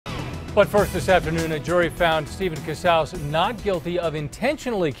But first this afternoon, a jury found Stephen Casaus not guilty of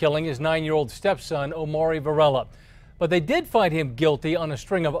intentionally killing his 9-year-old stepson, Omaree Varela. But they did find him guilty on a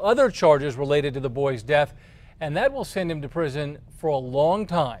string of other charges related to the boy's death, and that will send him to prison for a long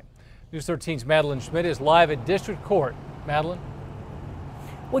time. News 13's Madeline Schmidt is live at District Court. Madeline?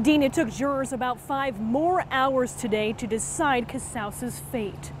 Well, Dean, it took jurors about 5 more hours today to decide Casaus's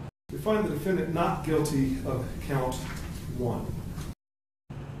fate. We find the defendant not guilty of count 1.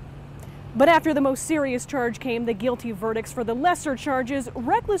 But after the most serious charge came the guilty verdicts for the lesser charges: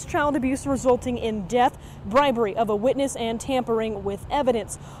 reckless child abuse resulting in death, bribery of a witness, and tampering with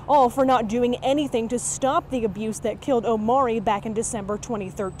evidence, all for not doing anything to stop the abuse that killed Omaree back in December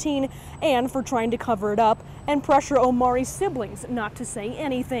 2013, and for trying to cover it up and pressure Omaree's siblings not to say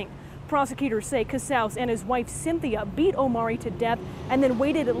anything. Prosecutors say Casaus and his wife Cynthia beat Omaree to death and then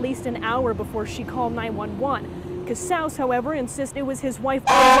waited at least an hour before she called 911. Casaus, however, insists it was his wife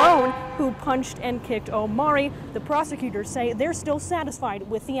alone who punched and kicked Omaree. The prosecutors say they're still satisfied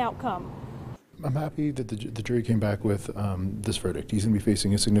with the outcome. I'm happy that the jury came back with this verdict. He's going to be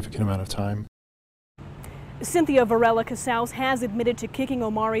facing a significant amount of time. Cynthia Varela Casaus has admitted to kicking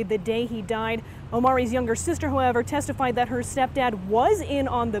Omaree the day he died. Omaree's younger sister, however, testified that her stepdad was in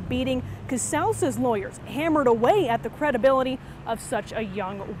on the beating. Casaus's lawyers hammered away at the credibility of such a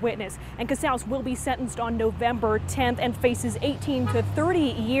young witness. And Casaus will be sentenced on November 10th and faces 18 to 30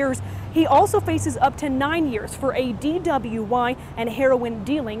 years. He also faces up to 9 years for a DWI and heroin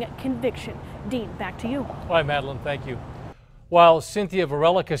dealing conviction. Dean, back to you. All right, Madeline, thank you. While Cynthia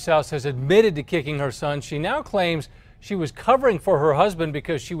Varela Casaus has admitted to kicking her son, she now claims she was covering for her husband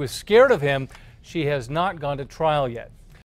because she was scared of him. She has not gone to trial yet.